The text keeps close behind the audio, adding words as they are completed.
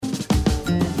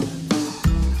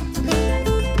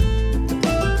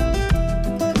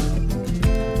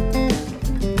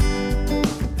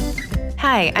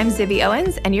Hi, I'm Zibby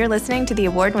Owens, and you're listening to the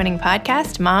award-winning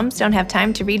podcast, Moms Don't Have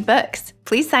Time to Read Books.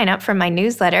 Please sign up for my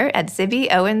newsletter at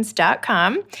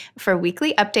zibbyowens.com for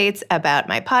weekly updates about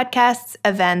my podcasts,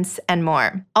 events, and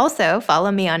more. Also,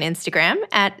 follow me on Instagram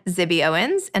at Zibby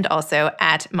Owens and also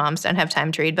at Moms Don't Have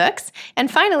Time to Read Books. And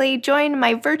finally, join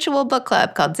my virtual book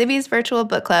club called Zibby's Virtual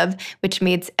Book Club, which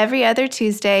meets every other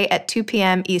Tuesday at 2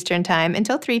 p.m. Eastern Time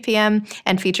until 3 p.m.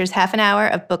 and features half an hour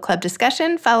of book club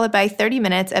discussion followed by 30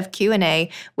 minutes of Q&A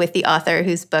with the author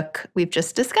whose book we've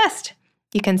just discussed.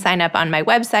 You can sign up on my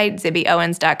website,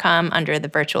 zibbyowens.com, under the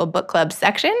Virtual Book Club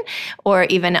section, or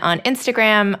even on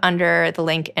Instagram under the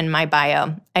link in my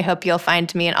bio. I hope you'll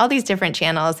find me in all these different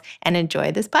channels and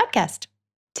enjoy this podcast.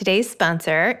 Today's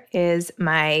sponsor is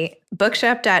my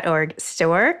bookshop.org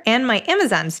store and my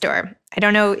Amazon store. I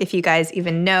don't know if you guys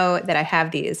even know that I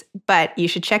have these, but you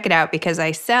should check it out because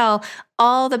I sell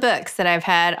all the books that I've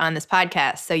had on this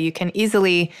podcast, so you can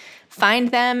easily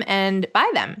find them and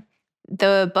buy them.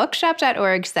 The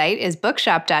bookshop.org site is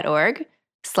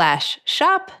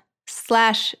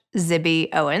bookshop.org/shop/Zibby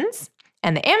Owens.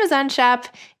 And the Amazon shop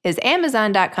is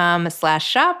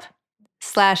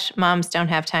amazon.com/shop/moms don't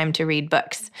have time to read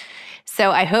books.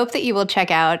 So I hope that you will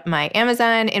check out my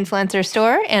Amazon influencer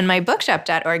store and my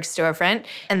bookshop.org storefront.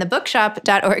 And the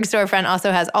bookshop.org storefront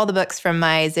also has all the books from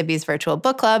my Zibby's Virtual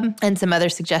Book Club and some other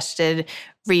suggested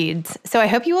reads. So I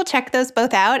hope you will check those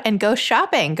both out and go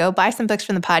shopping. Go buy some books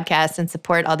from the podcast and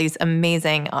support all these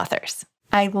amazing authors.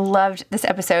 I loved this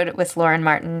episode with Lauren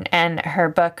Martin, and her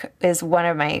book is one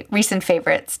of my recent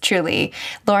favorites, truly.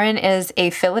 Lauren is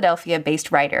a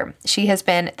Philadelphia-based writer. She has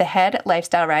been the head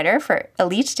lifestyle writer for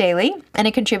Elite Daily and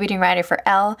a contributing writer for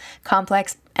Elle,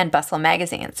 Complex, and Bustle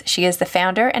magazines. She is the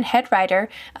founder and head writer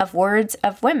of Words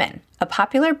of Women, a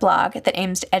popular blog that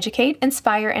aims to educate,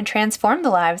 inspire, and transform the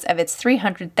lives of its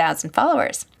 300,000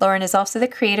 followers. Lauren is also the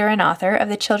creator and author of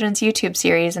the children's YouTube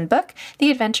series and book, The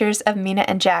Adventures of Mina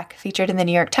and Jack, featured in the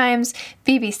New York Times,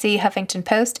 BBC, Huffington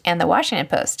Post, and the Washington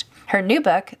Post. Her new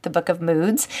book, The Book of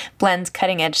Moods, blends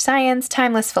cutting-edge science,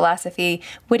 timeless philosophy,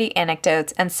 witty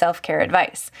anecdotes, and self-care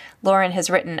advice. Lauren has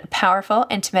written a powerful,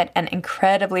 intimate, and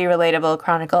incredibly relatable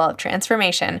chronicle of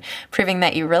transformation, proving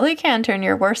that you really can turn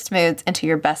your worst moods into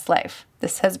your best life.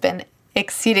 This has been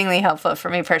exceedingly helpful for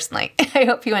me personally. I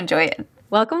hope you enjoy it.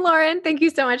 Welcome, Lauren. Thank you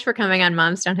so much for coming on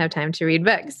Moms Don't Have Time to Read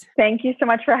Books. Thank you so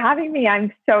much for having me.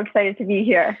 I'm so excited to be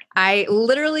here. I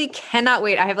literally cannot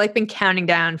wait. I have been counting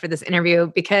down for this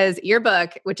interview because your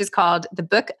book, which is called The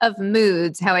Book of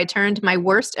Moods, How I Turned My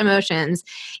Worst Emotions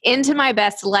into My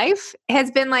Best Life, has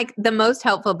been the most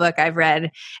helpful book I've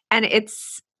read. And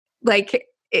it's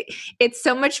it's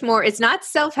so much more. It's not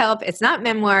self-help. It's not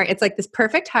memoir. It's this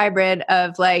perfect hybrid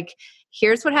of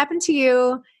here's what happened to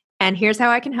you, and here's how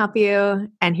I can help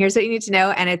you, and here's what you need to know.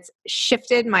 And it's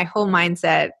shifted my whole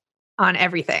mindset on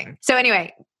everything. So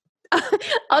anyway,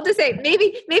 I'll just say,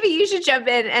 maybe you should jump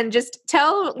in and just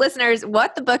tell listeners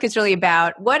what the book is really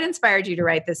about, what inspired you to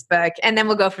write this book, and then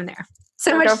we'll go from there.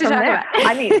 So much to talk about.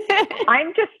 I mean,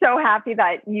 I'm just so happy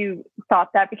that you thought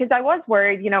that, because I was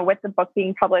worried, with the book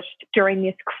being published during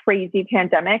this crazy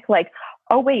pandemic,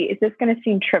 oh wait, is this going to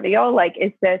seem trivial?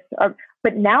 Is this,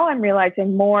 but now I'm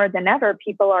realizing more than ever,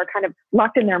 people are kind of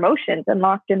locked in their emotions and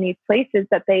locked in these places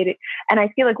and I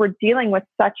feel we're dealing with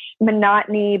such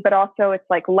monotony, but also it's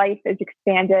life is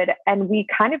expanded and we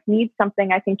kind of need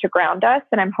something, I think, to ground us.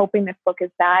 And I'm hoping this book is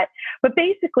that. But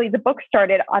basically the book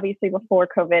started obviously before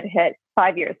COVID hit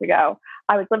 5 years ago.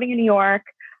 I was living in New York,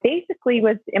 basically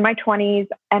was in my 20s,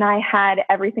 and I had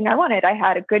everything I wanted. I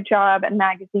had a good job, a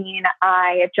magazine.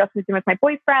 I had just moved in with my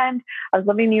boyfriend. I was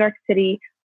living in New York City.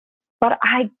 But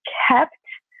I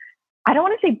don't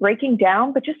want to say breaking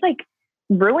down, but just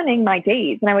ruining my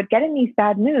days. And I would get in these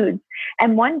bad moods.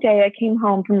 And one day I came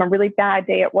home from a really bad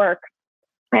day at work.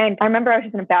 And I remember I was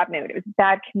just in a bad mood. It was a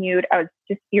bad commute. I was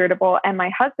just irritable. And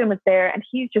my husband was there, and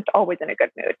he's just always in a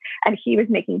good mood. And he was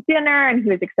making dinner, and he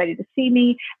was excited to see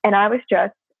me. And I was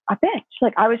just a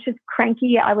bitch. I was just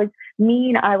cranky. I was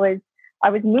mean. I was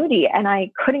moody, and I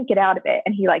couldn't get out of it.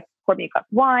 And he poured me a glass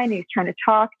of wine. And he was trying to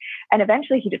talk. And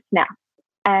eventually he just snapped.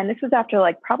 And this was after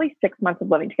probably 6 months of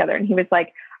living together. And he was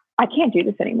like, I can't do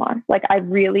this anymore. I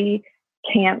really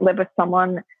can't live with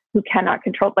someone who cannot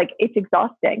control. It's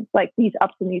exhausting, these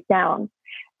ups and these downs.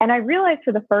 And I realized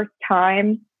for the first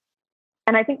time,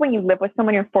 and I think when you live with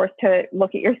someone, you're forced to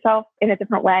look at yourself in a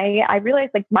different way. I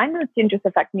realized my moods didn't just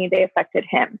affect me, they affected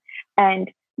him. And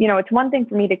it's one thing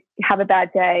for me to have a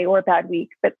bad day or a bad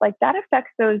week, but that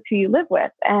affects those who you live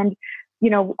with. And,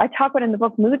 I talk about in the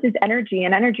book, moods is energy,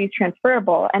 and energy is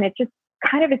transferable. And it just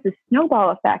kind of is a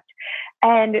snowball effect.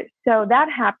 And so that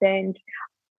happened.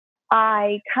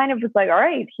 I kind of was like, all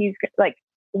right, he's like,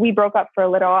 we broke up for a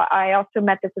little. I also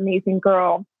met this amazing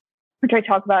girl, which I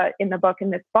talk about in the book, in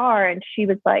this bar. And she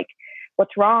was like,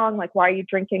 what's wrong? Like, why are you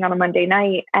drinking on a Monday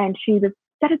night? And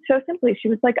said it so simply. She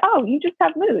was like, oh, you just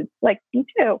have moods. Like, me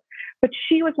too. But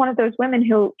she was one of those women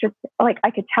who just, like,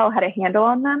 I could tell had a handle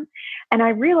on them. And I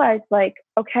realized, like,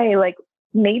 okay, like,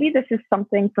 maybe this is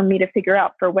something for me to figure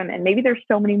out for women. Maybe there's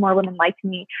so many more women like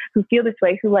me who feel this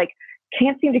way, who like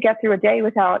can't seem to get through a day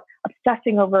without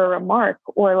obsessing over a remark,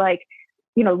 or like,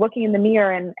 you know, looking in the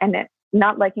mirror and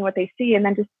not liking what they see, and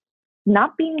then just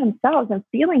not being themselves and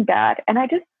feeling bad. And I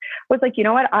just was like, you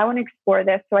know what? I want to explore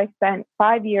this. So I spent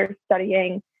 5 years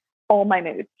studying all my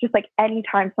moods, just like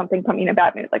anytime something put me in a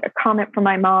bad mood, like a comment from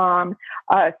my mom,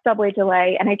 a subway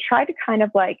delay. And I tried to kind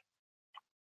of like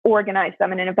organize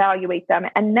them and evaluate them.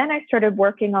 And then I started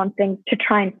working on things to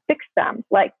try and fix them,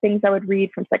 like things I would read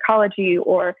from psychology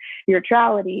or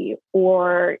spirituality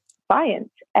or science.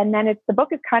 And then the book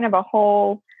is kind of a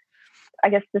whole, I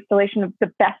guess, distillation of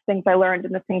the best things I learned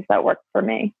and the things that worked for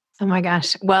me. Oh my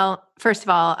gosh. Well, first of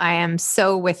all, I am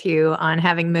so with you on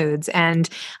having moods. And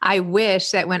I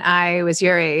wish that when I was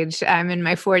your age, I'm in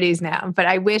my 40s now, but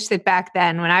I wish that back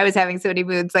then when I was having so many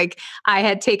moods, like I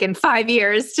had taken 5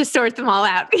 years to sort them all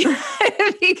out.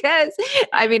 Because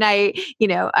I mean,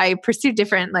 I pursued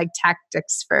different like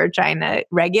tactics for trying to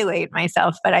regulate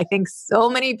myself, but I think so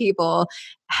many people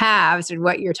have sort of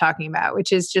what you're talking about,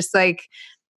 which is just like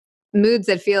moods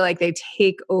that feel like they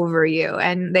take over you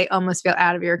and they almost feel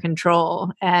out of your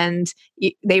control, and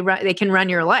they can run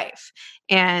your life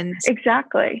and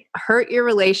exactly hurt your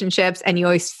relationships, and you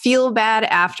always feel bad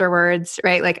afterwards,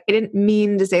 right? Like, I didn't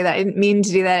mean to say that. I didn't mean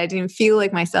to do that. I didn't feel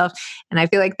like myself. And I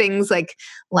feel like things like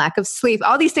lack of sleep,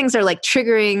 all these things are like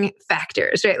triggering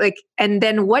factors, right? Like, and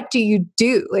then what do you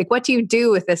do? Like, what do you do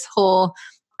with this whole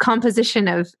composition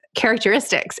of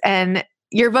characteristics? And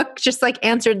your book just like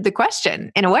answered the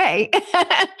question in a way.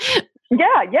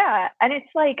 Yeah. And it's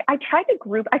like, I tried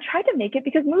to make it,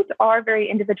 because moods are very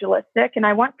individualistic, and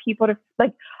I want people to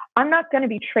like, I'm not going to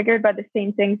be triggered by the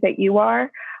same things that you are.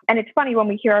 And it's funny when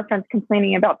we hear our friends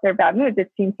complaining about their bad moods,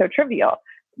 it seems so trivial,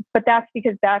 but that's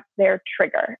because that's their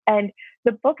trigger. And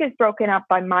the book is broken up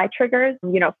by my triggers,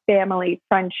 you know, family,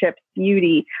 friendships,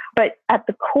 beauty. But at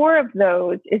the core of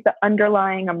those is the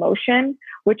underlying emotion,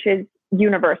 which is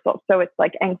universal. So it's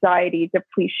like anxiety,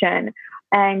 depletion.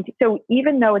 And so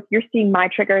even though you're seeing my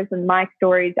triggers and my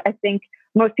stories, I think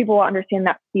most people will understand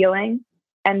that feeling.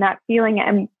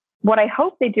 And what I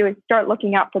hope they do is start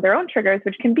looking out for their own triggers,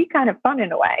 which can be kind of fun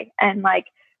in a way. And like,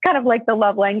 kind of like the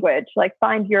love language, like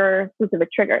find your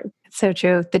specific triggers. So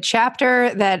true. The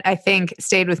chapter that I think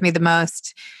stayed with me the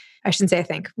most, I shouldn't say I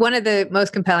think, one of the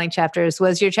most compelling chapters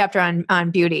was your chapter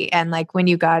on beauty, and like when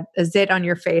you got a zit on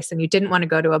your face and you didn't want to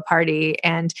go to a party.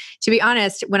 And to be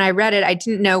honest, when I read it, I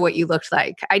didn't know what you looked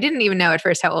like. I didn't even know at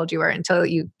first how old you were until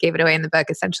you gave it away in the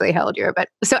book, essentially how old you were. But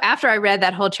so after I read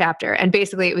that whole chapter, and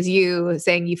basically it was you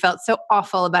saying you felt so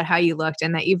awful about how you looked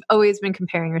and that you've always been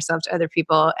comparing yourself to other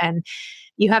people, and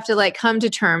you have to like come to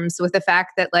terms with the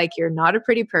fact that like you're not a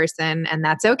pretty person, and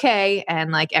that's okay.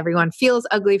 And like everyone feels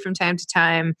ugly from time to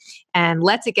time and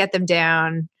lets it get them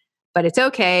down, but it's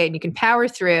okay. And you can power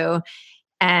through,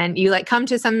 and you like come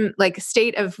to some like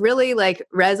state of really like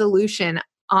resolution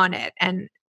on it, and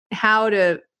how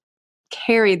to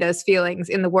carry those feelings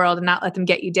in the world and not let them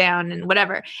get you down and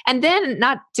whatever. And then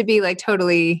not to be like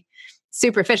totally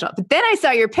superficial. But then I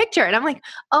saw your picture and I'm like,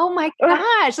 oh my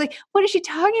gosh, like, what is she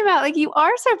talking about? Like, you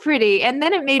are so pretty. And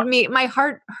then it made my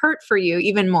heart hurt for you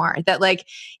even more, that like,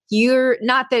 you're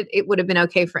not that it would have been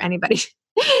okay for anybody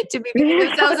to be beating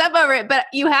themselves up over it, but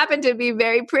you happen to be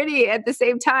very pretty at the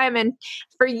same time. And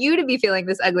for you to be feeling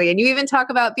this ugly, and you even talk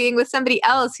about being with somebody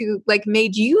else who like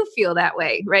made you feel that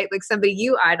way, right? Like somebody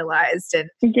you idolized, and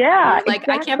yeah, like,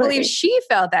 exactly. I can't believe she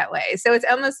felt that way. So it's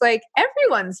almost like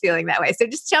everyone's feeling that way. So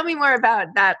just tell me more about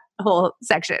that whole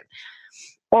section.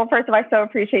 Well, first of all, I so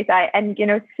appreciate that. And, you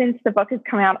know, since the book has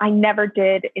come out, I never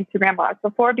did Instagram blogs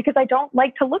before, because I don't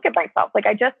like to look at myself. Like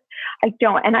I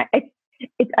don't. And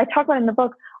I talk about in the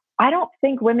book, I don't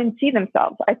think women see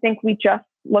themselves. I think we just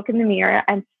look in the mirror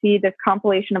and see this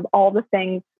compilation of all the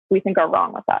things we think are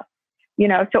wrong with us. You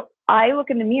know, so I look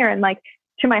in the mirror and like,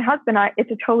 to my husband, it's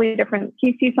a totally different,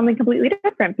 he sees something completely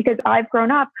different, because I've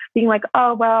grown up being like,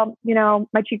 oh, well, you know,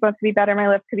 my cheekbones could be better, my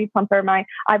lips could be plumper, my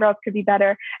eyebrows could be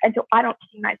better. And so I don't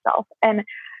see myself. And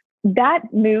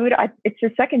that mood, it's the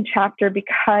second chapter,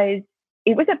 because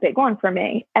it was a big one for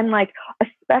me. And like,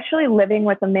 especially living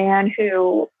with a man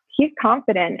who he's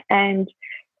confident, and,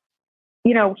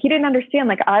 you know, he didn't understand,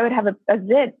 like I would have a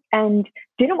zit and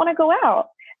didn't want to go out.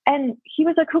 And he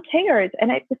was like, who cares?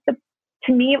 And it was the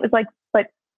to me, it was like, but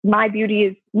my beauty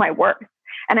is my worth.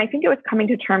 And I think it was coming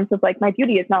to terms with like, my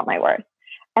beauty is not my worth.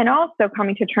 And also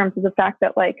coming to terms with the fact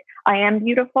that like, I am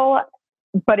beautiful,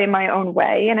 but in my own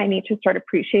way. And I need to start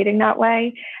appreciating that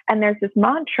way. And there's this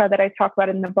mantra that I talk about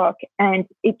in the book, and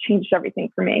it changed everything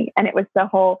for me. And it was the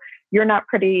whole, you're not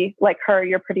pretty like her,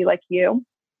 you're pretty like you.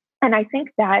 And I think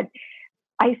that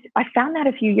I found that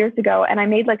a few years ago, and I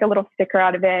made like a little sticker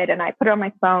out of it, and I put it on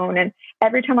my phone. And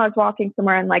every time I was walking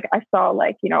somewhere and like I saw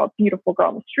like, you know, a beautiful girl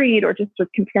on the street or just was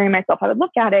comparing myself, I would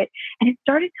look at it, and it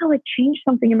started to like change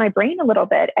something in my brain a little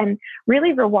bit and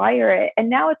really rewire it. And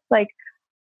now it's like,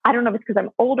 I don't know if it's because I'm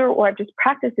older or I've just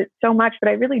practiced it so much, but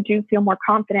I really do feel more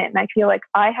confident. And I feel like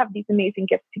I have these amazing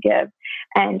gifts to give,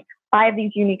 and I have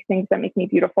these unique things that make me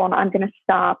beautiful, and I'm going to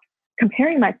stop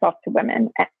comparing myself to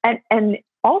women. And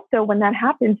also when that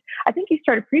happens, I think you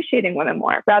start appreciating women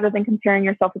more rather than comparing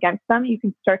yourself against them. You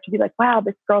can start to be like, wow,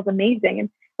 this girl's amazing.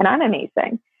 And I'm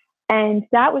amazing. And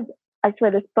that was, I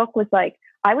swear this book was like,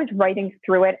 I was writing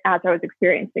through it as I was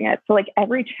experiencing it. So like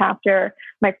every chapter,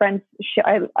 my friends,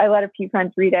 I let a few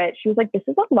friends read it. She was like, this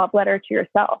is a love letter to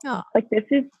yourself. Oh. Like, this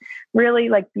is really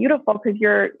like beautiful because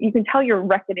you can tell you're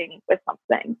reckoning with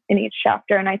something in each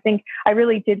chapter. And I think I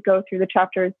really did go through the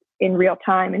chapters in real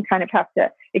time and kind of have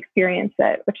to experience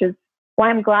it, which is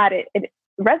why I'm glad it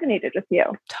resonated with you.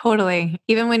 Totally.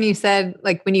 Even when you said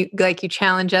like, when you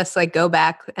challenge us, like go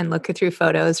back and look through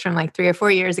photos from like 3 or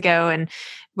 4 years ago, and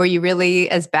were you really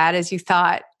as bad as you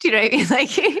thought? Do you know what I mean?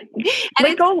 Like, and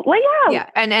like go lay out. Yeah.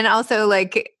 And also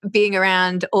like being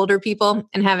around older people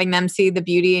and having them see the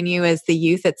beauty in you as the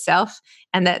youth itself.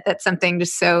 And that's something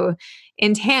just so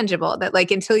intangible that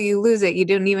like, until you lose it, you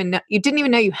didn't even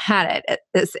know you had it.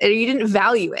 You didn't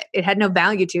value it. It had no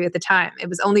value to you at the time. It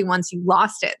was only once you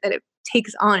lost it that it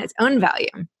takes on its own value.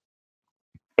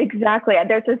 Exactly.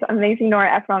 There's this amazing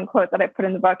Nora Ephron quote that I put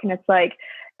in the book, and it's like,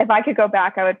 if I could go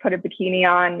back, I would put a bikini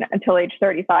on until age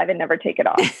 35 and never take it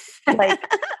off. Like,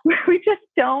 we just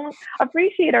don't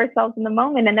appreciate ourselves in the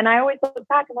moment. And then I always look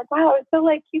back and like, wow, I was so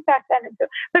like cute back then.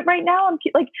 But right now I'm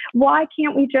like, why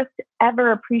can't we just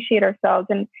ever appreciate ourselves?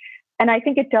 And I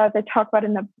think it does. I talk about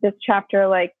in this chapter,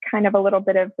 like kind of a little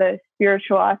bit of the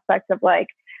spiritual aspect of like,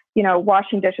 you know,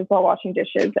 washing dishes while washing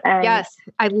dishes. And yes,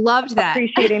 I loved that.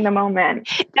 Appreciating the moment.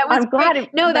 That was I'm glad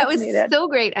great. No, that was so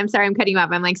great. I'm sorry, I'm cutting you off.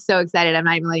 I'm like so excited. I'm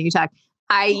not even letting you talk.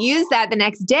 I used that the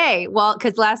next day. Well,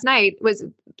 because last night or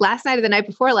the night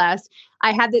before last,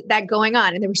 I had that going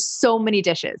on, and there were so many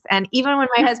dishes. And even when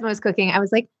my husband was cooking, I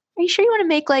was like, are you sure you want to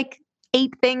make like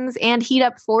 8 things and heat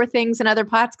up 4 things in other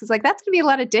pots? Cause like, that's gonna be a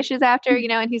lot of dishes after, you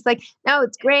know? And he's like, no,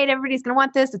 it's great. Everybody's gonna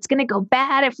want this. It's gonna go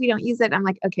bad if we don't use it. And I'm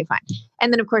like, okay, fine.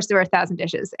 And then of course there were 1,000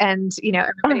 dishes, and you know,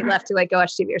 everybody left to like go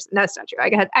watch TV or something. No, that's not true.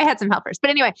 I had some helpers, but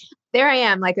anyway, there I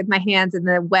am, like with my hands in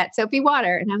the wet soapy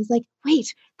water. And I was like,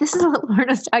 wait, this is what Lauren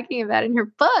was talking about in her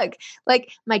book.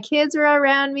 Like, my kids were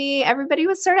around me. Everybody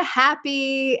was sort of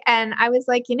happy. And I was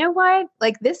like, you know what?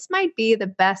 Like, this might be the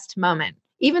best moment,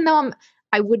 even though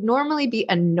I would normally be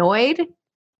annoyed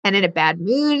and in a bad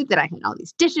mood that I had all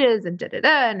these dishes and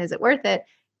and is it worth it?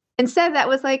 Instead, that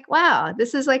was like, wow,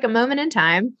 this is like a moment in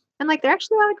time. And like, there are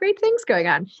actually a lot of great things going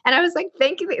on. And I was like,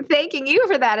 thanking you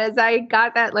for that, as I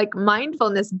got that like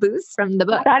mindfulness boost from the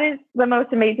book. That is the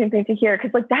most amazing thing to hear.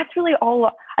 Cause like, that's really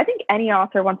all I think any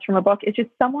author wants from a book, is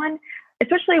just someone,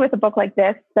 especially with a book like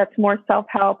this, that's more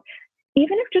self-help,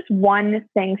 even if just one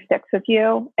thing sticks with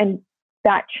you and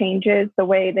that changes the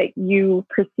way that you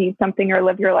perceive something or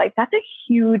live your life, that's a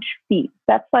huge feat.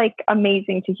 That's like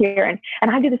amazing to hear. And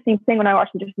I do the same thing when I watch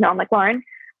them. Just now, I'm like, Lauren,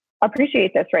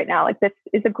 appreciate this right now. Like, this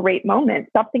is a great moment.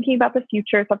 Stop thinking about the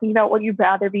future. Stop thinking about what you'd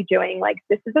rather be doing. Like,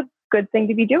 this is a good thing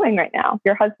to be doing right now.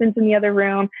 Your husband's in the other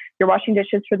room. You're washing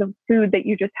dishes for the food that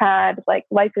you just had. Like,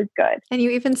 life is good. And you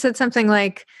even said something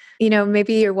like, you know,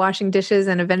 maybe you're washing dishes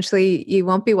and eventually you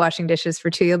won't be washing dishes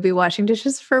for 2. You'll be washing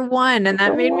dishes for 1. And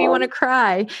that made me want to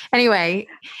cry. Anyway,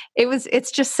 it's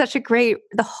just the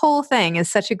whole thing is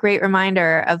such a great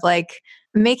reminder of like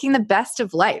making the best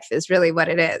of life is really what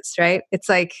it is, right? It's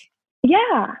like,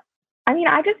 yeah. I mean,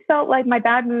 I just felt like my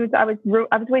bad moods, I was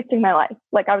wasting my life.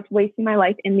 Like, I was wasting my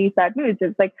life in these bad moods.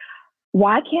 It's like,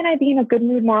 why can't I be in a good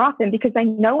mood more often? Because I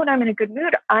know when I'm in a good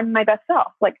mood, I'm my best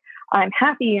self. Like, I'm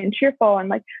happy and cheerful. And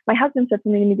like, my husband said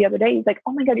something to me the other day. He's like,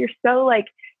 oh my God, you're so like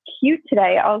cute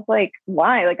today. I was like,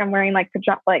 why? Like, I'm wearing like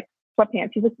sweatpants.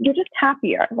 He's like, you're just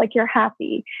happier. Like, you're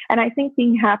happy. And I think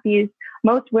being happy is,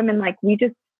 most women, like, we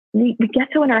just we get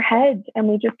so in our heads and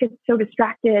we just get so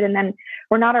distracted and then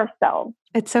we're not ourselves.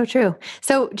 It's so true.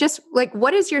 So just like,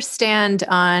 what is your stand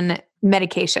on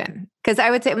medication? Because I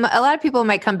would say a lot of people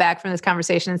might come back from this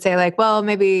conversation and say like, well,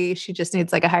 maybe she just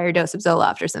needs like a higher dose of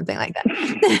Zoloft or something like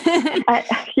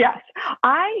that. Yes.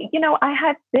 I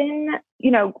have been,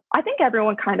 I think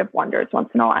everyone kind of wonders once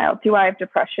in a while, do I have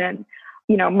depression?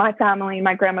 My family,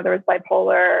 my grandmother is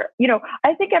bipolar.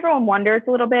 I think everyone wonders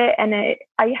a little bit. And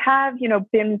I have,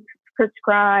 been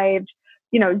prescribed,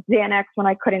 Xanax when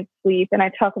I couldn't sleep. And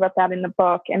I talk about that in the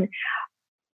book. And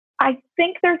I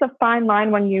think there's a fine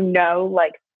line when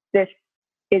like this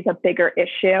is a bigger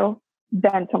issue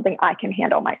than something I can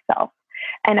handle myself.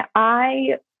 And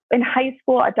in high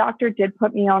school, a doctor did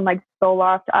put me on like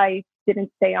Zoloft. I didn't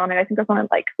stay on it. I think I was on it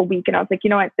like a week and I was like, you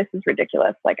know what, this is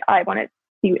ridiculous. Like I want to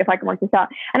see if I can work this out.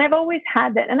 And I've always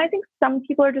had that. And I think some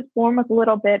people are just born with a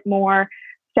little bit more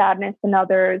sadness than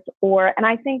others, and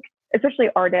I think especially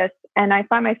artists, and I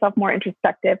find myself more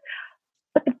introspective.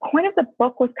 But the point of the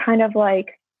book was kind of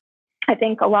like, I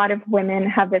think a lot of women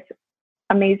have this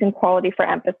amazing quality for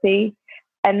empathy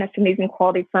and this amazing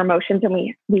quality for emotions.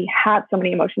 And we have so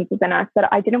many emotions within us that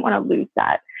I didn't want to lose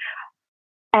that.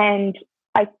 And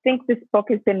I think this book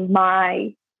has been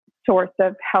my source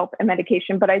of help and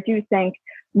medication. But I do think,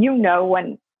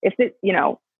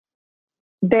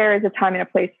 there is a time and a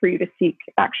place for you to seek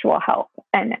actual help.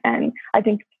 And I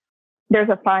think there's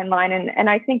a fine line. And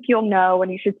I think you'll know when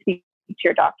you should speak to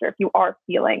your doctor if you are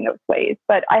feeling those ways.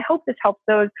 But I hope this helps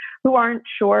those who aren't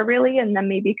sure really. And then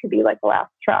maybe it could be like the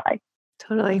last try.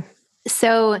 Totally.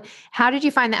 So how did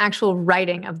you find the actual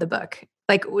writing of the book?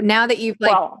 Like now that you've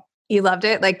you loved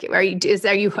it? Like, are you?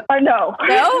 No.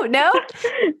 No? No.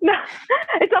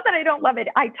 It's not that I don't love it.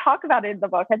 I talk about it in the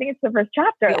book. I think it's the first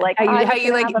chapter. Yeah. Like how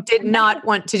you like did not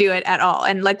want to do it at all.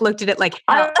 And like looked at it like,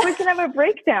 hell. I was going to have a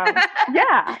breakdown.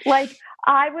 Yeah. Like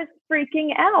I was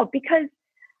freaking out because,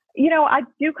 I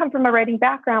do come from a writing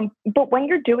background, but when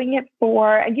you're doing it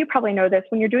and you probably know this,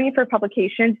 when you're doing it for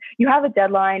publications, you have a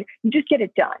deadline, you just get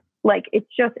it done. Like, it's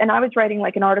just, and I was writing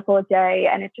like an article a day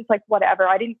and it's just like, whatever.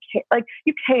 I didn't care. Like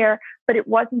you care, but it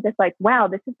wasn't just like, wow,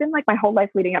 this has been like my whole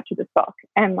life leading up to this book.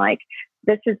 And like,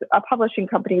 this is a publishing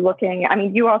company looking, I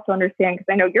mean, you also understand,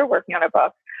 because I know you're working on a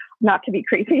book, not to be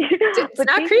creepy. It's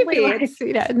not creepy. Like, it's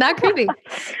not creepy. Buy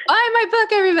my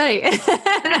book, everybody.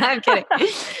 No, I'm kidding.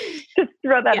 Just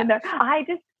throw that in there.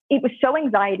 It was so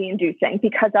anxiety inducing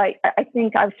because I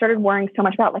think I started worrying so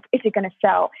much about like, is it going to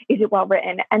sell? Is it well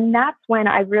written? And that's when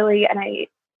I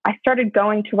started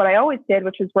going to what I always did,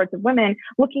 which was Words of Women,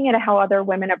 looking at how other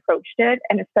women approached it,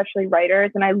 and especially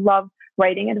writers. And I love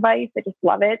writing advice. I just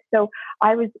love it. So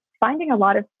I was finding a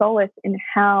lot of solace in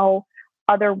how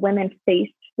other women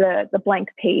faced the blank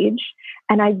page.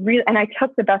 And I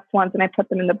took the best ones and I put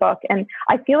them in the book. And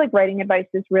I feel like writing advice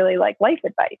is really like life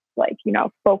advice, like,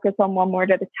 focus on one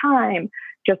word at a time,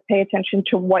 just pay attention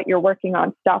to what you're working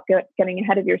on, stop getting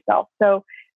ahead of yourself. So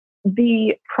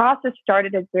the process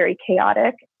started as very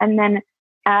chaotic. And then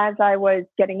as I was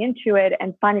getting into it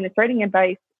and finding this writing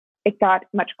advice, it got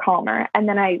much calmer. And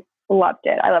then I loved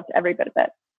it. I loved every bit of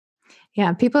it.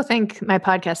 Yeah. People think my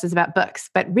podcast is about books,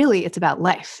 but really it's about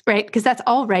life, right? Because that's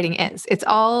all writing is. It's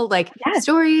all like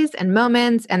stories and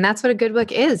moments. And that's what a good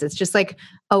book is. It's just like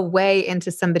a way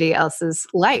into somebody else's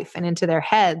life and into their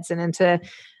heads and into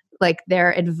like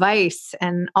their advice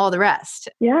and all the rest.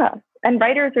 Yeah. And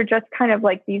writers are just kind of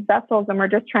like these vessels, and we're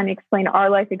just trying to explain our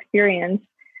life experience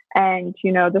and,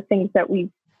 the things that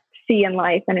we see in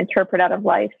life and interpret out of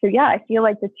life. So yeah, I feel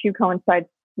like the two coincide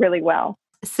really well.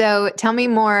 So tell me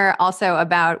more also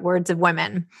about Words of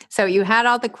Women. So you had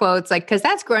all the quotes, like, because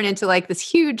that's grown into like this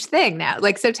huge thing now.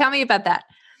 Like, so tell me about that.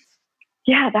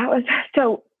 Yeah,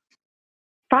 so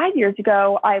 5 years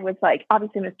ago, I was like,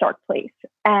 obviously in this dark place.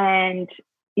 And,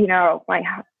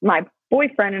 my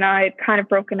boyfriend and I had kind of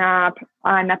broken up.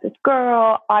 I met this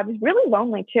girl. I was really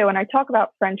lonely too. And I talk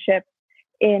about friendship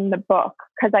in the book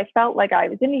because I felt like I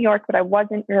was in New York, but I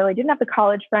didn't have the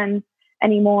college friends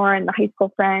anymore and the high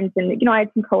school friends. And, I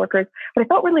had some coworkers, but I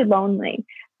felt really lonely.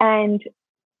 And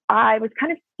I was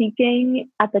kind of seeking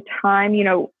at the time,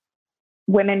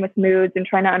 women with moods and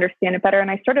trying to understand it better. And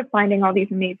I started finding all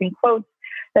these amazing quotes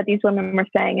that these women were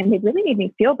saying, and they really made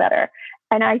me feel better.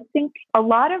 And I think a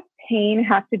lot of pain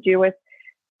has to do with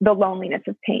the loneliness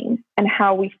of pain and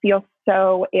how we feel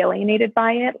so alienated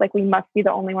by it. Like we must be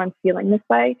the only ones feeling this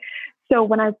way. So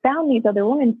when I found these other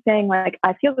women saying like,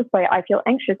 I feel this way, I feel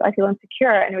anxious, I feel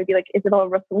insecure, and it would be like Isabella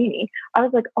Rossellini, I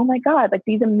was like, oh my God, like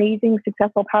these amazing,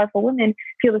 successful, powerful women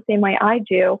feel the same way I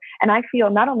do. And I feel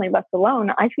not only less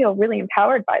alone, I feel really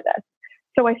empowered by this.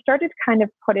 So I started kind of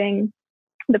putting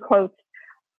the quotes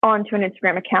onto an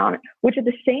Instagram account, which at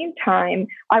the same time,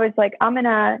 I was like,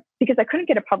 because I couldn't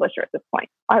get a publisher at this point.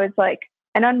 I was like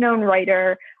an unknown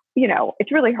writer.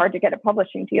 It's really hard to get a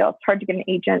publishing deal. It's hard to get an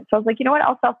agent. So I was like, you know what?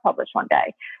 I'll self-publish one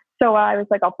day. So I was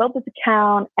like, I'll build this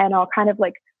account and I'll kind of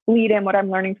like lead in what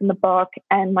I'm learning from the book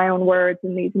and my own words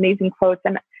and these amazing quotes.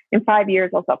 And in 5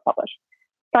 years, I'll self-publish.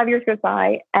 5 years goes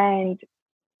by, and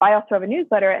I also have a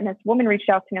newsletter. And this woman reached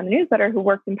out to me on the newsletter who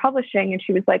works in publishing. And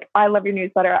she was like, I love your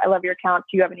newsletter. I love your account.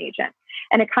 Do you have an agent?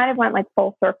 And it kind of went like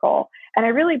full circle. And I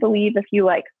really believe if you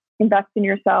like invest in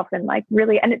yourself and like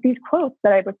really, and these quotes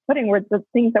that I was putting were the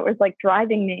things that was like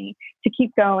driving me to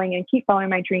keep going and keep following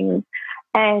my dreams.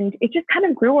 And it just kind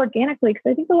of grew organically,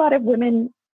 because I think a lot of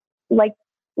women like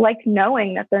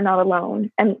knowing that they're not alone,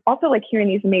 and also like hearing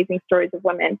these amazing stories of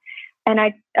women. And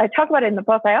I talk about it in the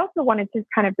book. I also wanted to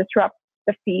kind of disrupt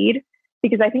the feed,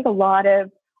 because I think a lot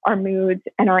of our moods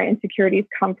and our insecurities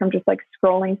come from just like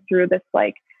scrolling through this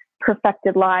like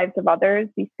perfected lives of others,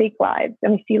 these fake lives.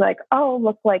 And we see like, oh,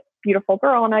 look, like beautiful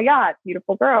girl on a yacht,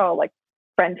 beautiful girl, like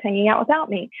friends hanging out without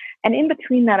me. And in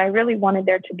between that, I really wanted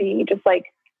there to be just like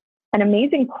an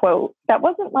amazing quote that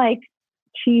wasn't like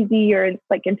cheesy or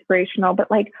like inspirational,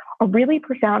 but like a really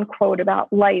profound quote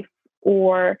about life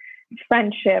or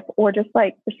friendship or just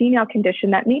like the female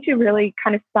condition that made you really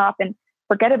kind of stop and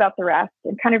forget about the rest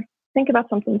and kind of think about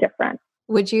something different.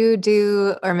 Would you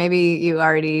do, or maybe you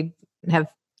already have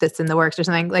this in the works or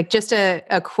something, like just a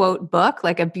quote book,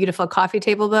 like a beautiful coffee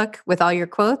table book with all your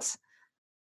quotes?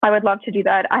 I would love to do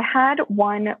that. I had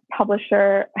one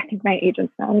publisher, I think my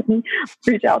agent's now,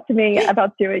 reach out to me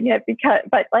about doing it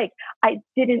but like I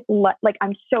didn't like,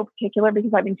 I'm so particular because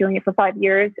I've been doing it for 5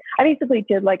 years. I basically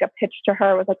did like a pitch to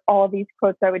her with like all these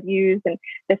quotes I would use and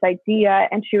this idea.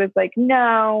 And she was like,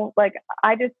 no, like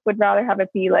I just would rather have it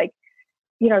be like,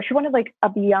 she wanted like a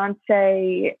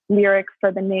Beyonce lyric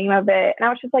for the name of it. And I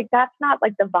was just like, that's not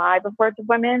like the vibe of Words of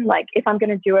Women. Like if I'm going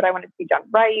to do it, I want it to be done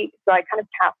right. So I kind of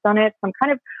passed on it. So I'm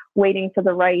kind of waiting for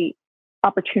the right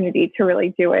opportunity to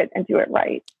really do it and do it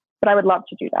right. But I would love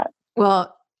to do that.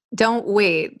 Well, don't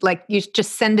wait. Like you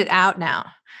just send it out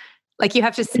now. Like you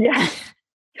have to. Yeah.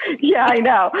 Yeah, I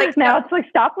know. Like, now it's like,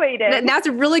 stop waiting. Now it's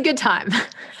a really good time.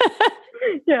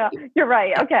 Yeah, you're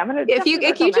right. Okay, I'm gonna. If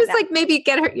you just like maybe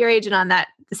get your agent on that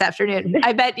this afternoon,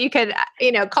 I bet you could.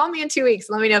 Call me in 2 weeks.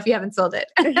 Let me know if you haven't sold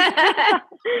it.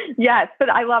 Yes, but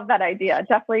I love that idea.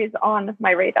 Definitely is on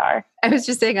my radar. I was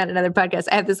just saying on another podcast,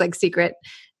 I have this like secret.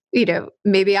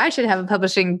 Maybe I should have a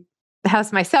publishing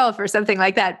house myself or something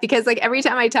like that. Because like every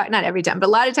time I talk, not every time, but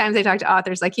a lot of times I talk to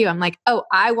authors like you, I'm like, oh,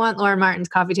 I want Lauren Martin's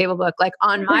coffee table book like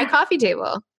on my coffee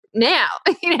table. Now,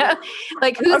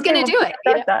 like who's going to do it?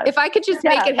 If I could just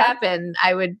make it happen,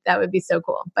 that would be so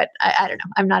cool. But I don't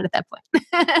know. I'm not at that point.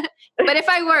 But if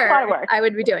I were, I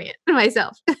would be doing it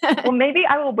myself. Well, maybe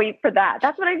I will wait for that.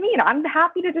 That's what I mean. I'm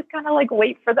happy to just kind of like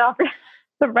wait for the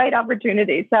right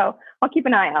opportunity. So I'll keep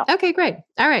an eye out. Okay, great.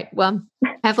 All right. Well,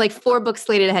 I have like 4 books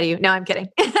slated ahead of you. No, I'm kidding.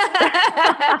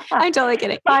 I'm totally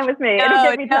kidding. Fine with me. No,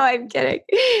 I'm kidding.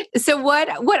 So what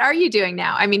are you doing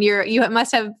now? I mean, you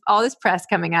must have all this press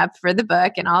coming up for the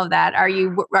book and all of that. Are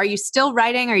you still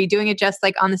writing? Are you doing it just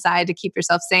like on the side to keep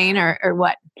yourself sane or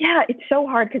what? Yeah, it's so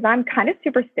hard because I'm kind of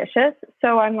superstitious.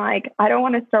 So I'm like, I don't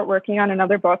want to start working on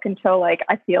another book until like,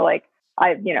 I feel like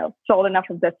I've, sold enough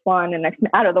of this one and I'm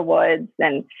out of the woods.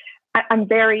 And I'm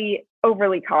very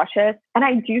overly cautious. And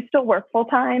I do still work full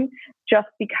time just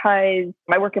because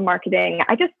I work in marketing.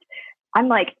 I'm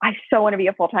like, I so want to be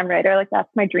a full-time writer. Like that's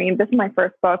my dream. This is my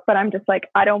first book, but I'm just like,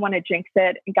 I don't want to jinx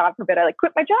it. And God forbid I like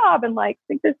quit my job and like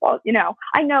think this all,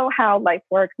 I know how life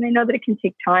works and I know that it can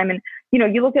take time. And,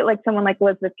 you look at like someone like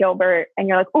Elizabeth Gilbert and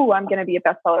you're like, oh, I'm going to be a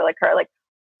bestseller like her. Like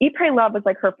Eat, Pray, Love was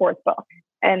like her 4th book.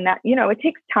 And that, it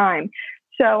takes time.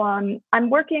 So I'm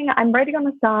writing on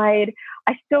the side.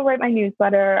 I still write my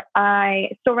newsletter. I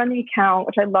still run the account,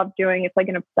 which I love doing. It's like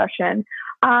an obsession.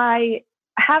 I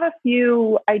have a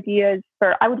few ideas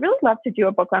I would really love to do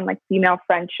a book on like female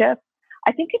friendship.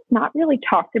 I think it's not really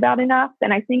talked about enough.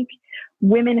 And I think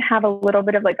women have a little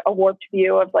bit of like a warped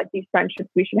view of like these friendships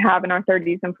we should have in our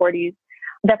 30s and 40s.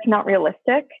 That's not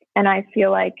realistic. And I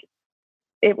feel like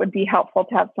it would be helpful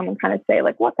to have someone kind of say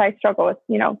like, look, I struggle with,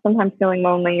 sometimes feeling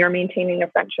lonely or maintaining the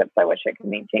friendships I wish I could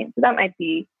maintain. So that might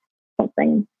be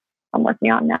something I'm working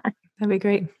on next. That'd be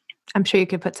great. I'm sure you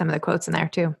could put some of the quotes in there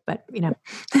too, but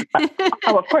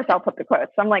Oh, of course I'll put the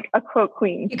quotes. I'm like a quote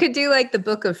queen. You could do like the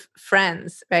book of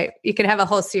friends, right? You could have a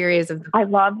whole series of. I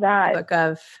love that.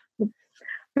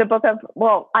 The book of,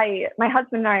 my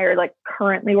husband and I are like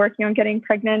currently working on getting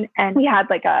pregnant, and we had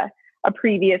like a a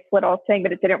previous little thing,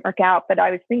 but it didn't work out. But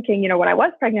I was thinking, when I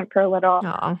was pregnant for a little,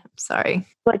 Oh, I'm sorry.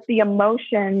 like the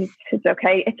emotions, it's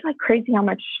okay. It's like crazy how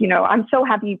much, I'm so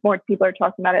happy more people are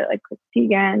talking about it, like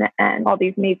Christine and all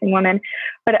these amazing women.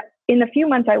 But in the few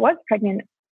months I was pregnant,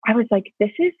 I was like,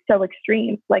 this is so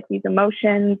extreme, like these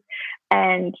emotions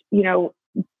and,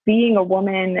 being a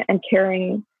woman and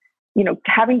carrying,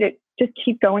 having to just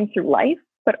keep going through life,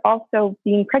 but also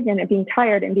being pregnant and being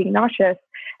tired and being nauseous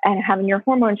and having your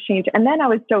hormones change. And then I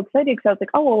was so excited because I was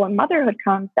like, oh, well, when motherhood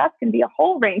comes, that's going to be a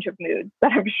whole range of moods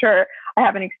that I'm sure I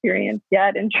haven't experienced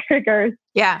yet and triggers.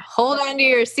 Yeah. Hold on to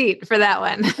your seat for that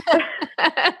one.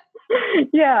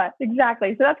 Yeah,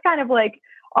 exactly. So that's kind of like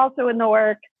also in the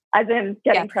work, as in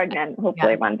getting pregnant,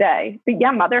 hopefully one day. But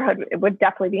yeah, motherhood, it would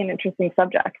definitely be an interesting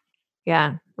subject.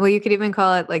 Yeah. Well, you could even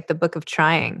call it like the book of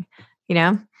trying,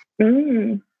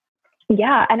 Mm.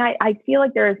 Yeah. And I feel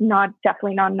like there is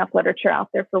definitely not enough literature out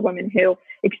there for women who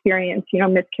experience,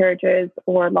 miscarriages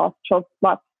or lost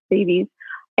babies.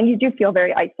 And you do feel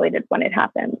very isolated when it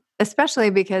happens.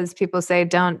 Especially because people say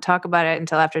don't talk about it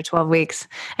until after 12 weeks.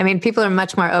 I mean, people are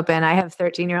much more open. I have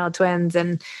 13-year-old twins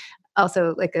and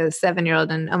also like a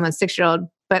 7-year-old and almost 6-year-old.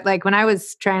 But like when I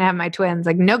was trying to have my twins,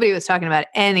 like nobody was talking about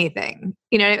anything,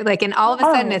 and all of a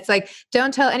sudden it's like,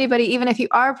 don't tell anybody, even if you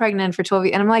are pregnant for 12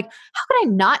 weeks. And I'm like, how could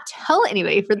I not tell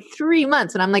anybody for 3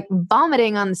 months? And I'm like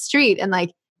vomiting on the street and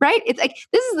like, right. It's like,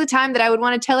 this is the time that I would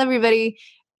want to tell everybody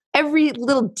every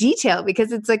little detail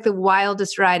because it's like the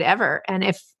wildest ride ever.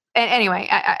 And anyway,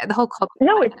 the whole culture.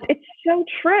 No, it's so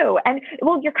true. And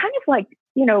well, you're kind of like,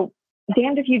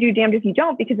 damned if you do, damned if you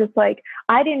don't, because it's like,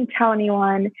 I didn't tell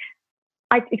anyone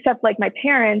except like my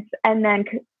parents. And then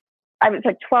I was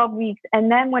like 12 weeks.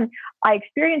 And then when I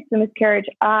experienced the miscarriage,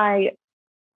 I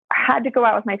had to go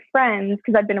out with my friends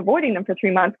because I'd been avoiding them for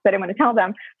 3 months because I didn't want to tell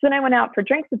them. So then I went out for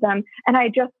drinks with them and I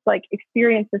just like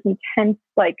experienced this intense,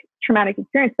 like traumatic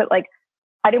experience. But like,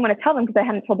 I didn't want to tell them because I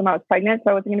hadn't told them I was pregnant.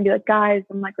 So I wasn't going to be like, guys,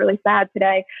 I'm like really sad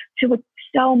today. So it's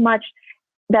so much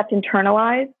that's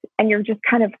internalized and you're just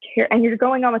kind of and you're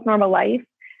going on with normal life.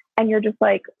 And you're just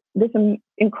like, this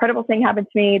incredible thing happened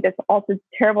to me. This also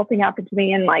terrible thing happened to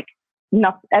me. And like,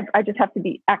 I just have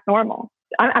to act normal.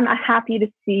 I'm happy to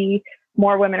see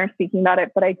more women are speaking about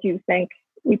it, but I do think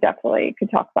we definitely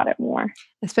could talk about it more.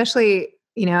 Especially,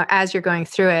 as you're going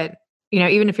through it,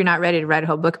 even if you're not ready to write a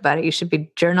whole book about it, you should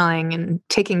be journaling and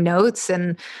taking notes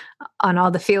and on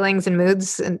all the feelings and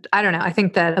moods. And I don't know, I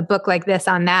think that a book like this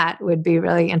on that would be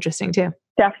really interesting too.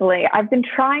 Definitely. I've been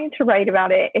trying to write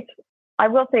about it. I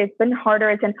will say it's been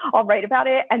harder. I'll write about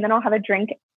it and then I'll have a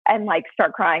drink and like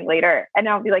start crying later. And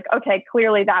I'll be like, okay,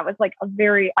 clearly that was like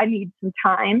I need some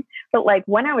time. But like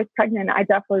when I was pregnant, I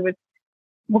definitely was,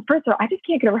 well, first of all, I just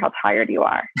can't get over how tired you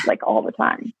are like all the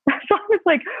time. So I was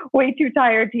like way too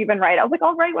tired to even write. I was like,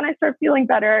 I'll write when I start feeling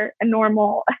better and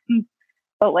normal.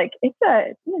 But like, it's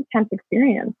an intense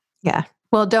experience. Yeah.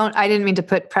 Well, I didn't mean to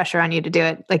put pressure on you to do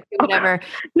it. Like whatever.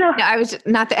 No, I was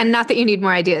not that you need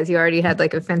more ideas. You already had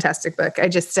like a fantastic book. I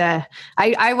just,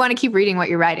 I want to keep reading what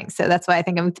you're writing. So that's why I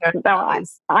think I'm throwing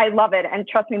I love it. And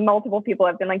trust me, multiple people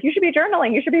have been like, you should be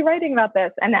journaling. You should be writing about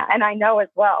this. And I know as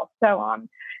well. So,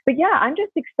 but yeah, I'm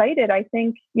just excited. I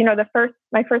think,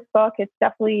 my first book, it's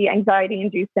definitely anxiety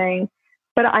inducing,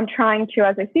 but I'm trying to,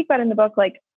 as I speak about in the book,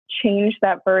 like change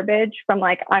that verbiage from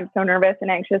like, I'm so nervous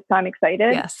and anxious to I'm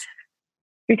excited. Yes.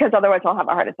 Because otherwise I'll have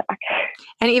a heart attack.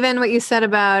 And even what you said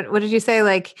about, what did you say?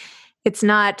 Like, it's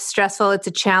not stressful, it's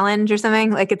a challenge or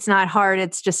something? Like, it's not hard,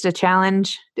 it's just a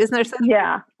challenge. Isn't there something?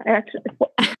 Yeah. Actually,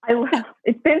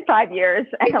 it's been 5 years.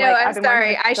 And I'm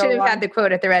sorry. I should have had the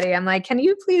quote at the ready. I'm like, can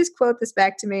you please quote this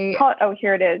back to me? Oh,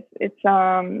 here it is. It's,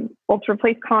 well, to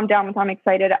replace calm down with I'm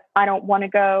excited, I don't want to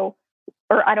go,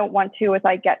 or I don't want to with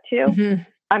I get to. Mm-hmm.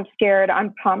 I'm scared,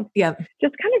 I'm pumped. Yeah.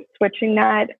 Just kind of switching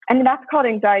that. And that's called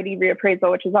anxiety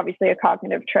reappraisal, which is obviously a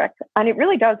cognitive trick. And it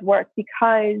really does work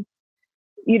because,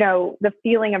 the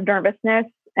feeling of nervousness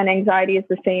and anxiety is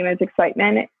the same as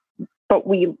excitement, but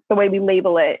the way we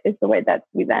label it is the way that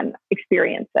we then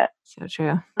experience it. So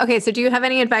true. Okay. So do you have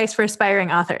any advice for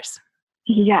aspiring authors?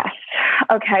 Yes.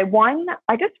 Okay. One,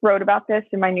 I just wrote about this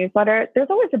in my newsletter. There's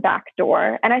always a back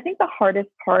door. And I think the hardest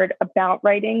part about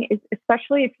writing is,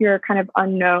 especially if you're kind of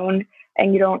unknown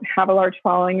and you don't have a large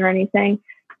following or anything,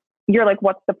 you're like,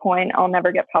 what's the point? I'll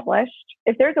never get published.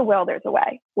 If there's a will, there's a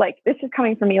way. Like, this is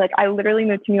coming from me. Like, I literally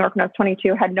moved to New York when I was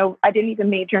 22, I didn't even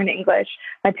major in English.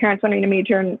 My parents wanted me to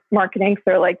major in marketing. So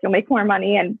they're like, you'll make more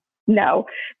money. And no.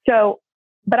 So,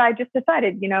 but I just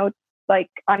decided, like,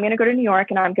 I'm going to go to New York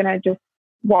and I'm going to just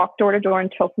walk door to door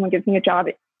until someone gives me a job.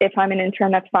 If I'm an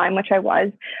intern, that's fine, which I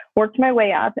was. Worked my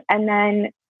way up. And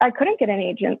then I couldn't get an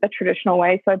agent the traditional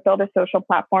way. So I built a social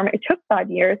platform. It took 5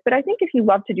 years, but I think if you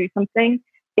love to do something,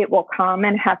 it will come,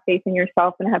 and have faith in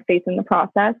yourself and have faith in the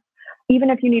process. Even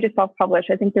if you need to self-publish,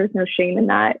 I think there's no shame in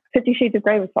that. 50 Shades of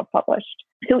Grey was self-published.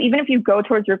 So even if you go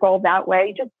towards your goal that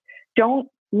way, just don't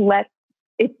let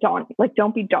it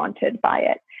don't be daunted by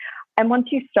it. And once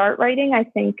you start writing, I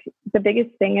think the biggest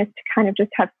thing is to kind of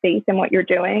just have faith in what you're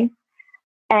doing.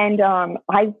 And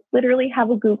I literally have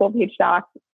a Google page doc,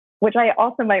 which I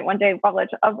also might one day publish,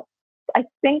 of I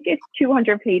think it's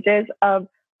 200 pages of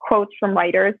quotes from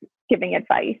writers giving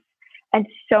advice. And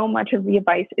so much of the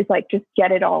advice is like, just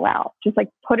get it all out. Just like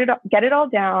get it all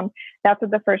down. That's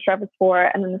what the first draft is for.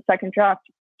 And then the second draft,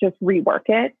 just rework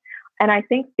it. And I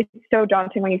think it's so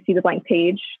daunting when you see the blank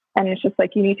page, and it's just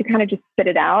like, you need to kind of just spit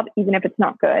it out, even if it's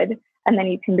not good. And then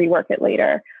you can rework it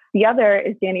later. The other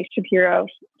is Dani Shapiro.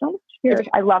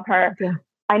 I love her. Yeah.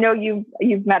 I know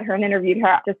you've met her and interviewed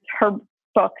her. Just her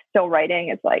book, Still Writing,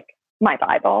 is like my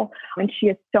Bible. And she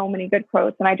has so many good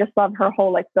quotes. And I just love her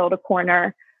whole like build a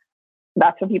corner.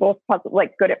 That's what people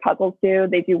good at puzzles do.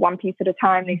 They do one piece at a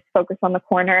time. They focus on the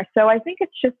corner. So I think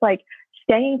it's just like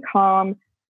staying calm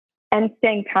and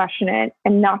staying passionate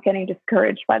and not getting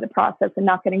discouraged by the process, and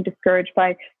not getting discouraged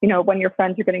by, when your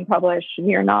friends are getting published and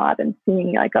you're not, and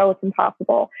seeing like, oh, it's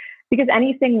impossible, because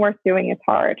anything worth doing is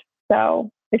hard. So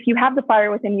if you have the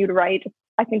fire within you to write,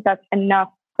 I think that's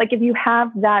enough. Like if you have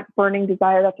that burning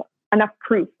desire, that's enough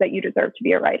proof that you deserve to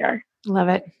be a writer. Love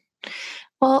it.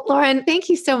 Well, Lauren, thank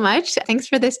you so much. Thanks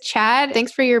for this chat.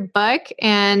 Thanks for your book.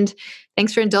 And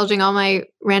thanks for indulging all my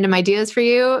random ideas for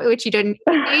you, which you didn't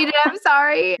need. I'm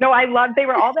sorry. No, they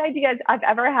were all the ideas I've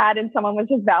ever had, and someone was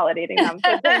just validating them.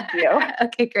 So thank you.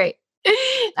 Okay, great.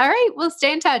 All right. We'll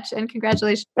stay in touch, and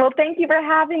congratulations. Well, thank you for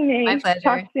having me. My pleasure.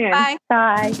 Talk soon. Bye.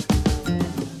 Bye.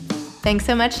 Thanks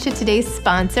so much to today's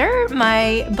sponsor,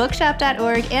 my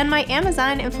bookshop.org and my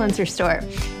Amazon influencer store.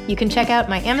 You can check out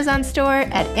my Amazon store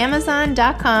at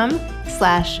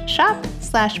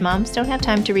amazon.com/shop/moms don't have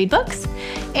time to read books,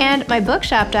 and my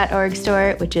bookshop.org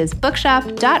store, which is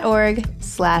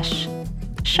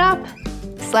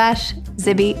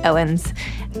bookshop.org/shop/Zibby Owens.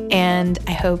 And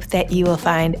I hope that you will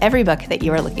find every book that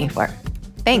you are looking for.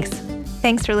 Thanks.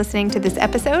 Thanks for listening to this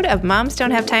episode of Moms Don't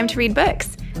Have Time to Read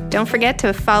Books. Don't forget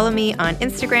to follow me on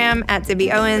Instagram at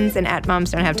Zibby Owens and at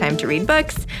Moms Don't Have Time to Read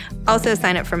Books. Also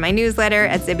sign up for my newsletter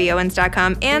at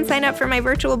zibbyowens.com, and sign up for my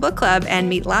virtual book club and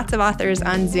meet lots of authors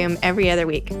on Zoom every other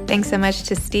week. Thanks so much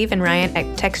to Steve and Ryan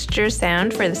at Texture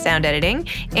Sound for the sound editing.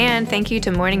 And thank you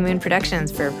to Morning Moon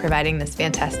Productions for providing this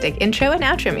fantastic intro and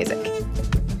outro music.